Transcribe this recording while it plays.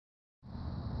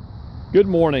Good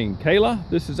morning, Kayla.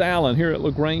 This is Alan here at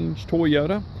LaGrange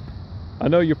Toyota. I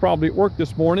know you're probably at work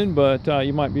this morning, but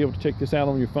you might be able to check this out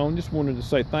on your phone. Just wanted to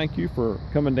say thank you for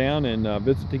coming down and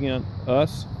visiting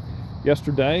us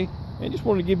yesterday. And just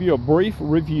wanted to give you a brief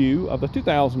review of the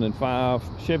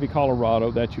 2005 Chevy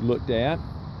Colorado that you looked at.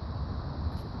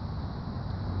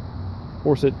 Of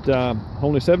course, it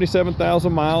only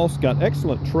 77,000 miles, got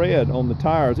excellent tread on the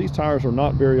tires. These tires are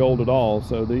not very old at all,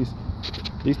 so these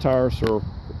tires are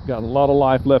got a lot of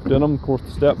life left in them. Of course, the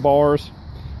step bars.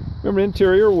 Remember, the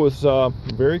interior was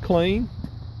very clean.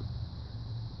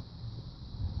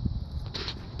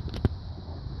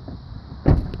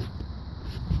 Of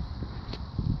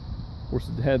course,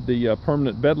 it had the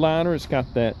permanent bed liner. It's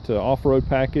got that off-road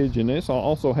package, and this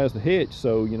also has the hitch.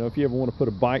 So, you know, if you ever want to put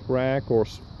a bike rack or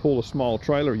pull a small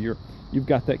trailer, you've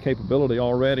got that capability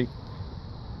already.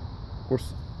 Of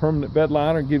course, permanent bed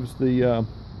liner gives the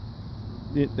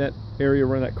that area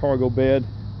around that cargo bed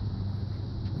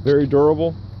very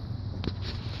durable.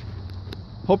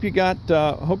 Hope you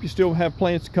still have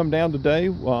plans to come down today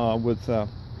with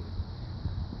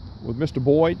Mr.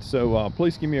 Boyd. So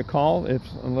please give me a call if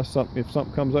something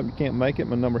comes up you can't make it.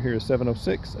 My number here is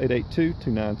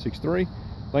 706-882-2963.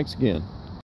 Thanks again.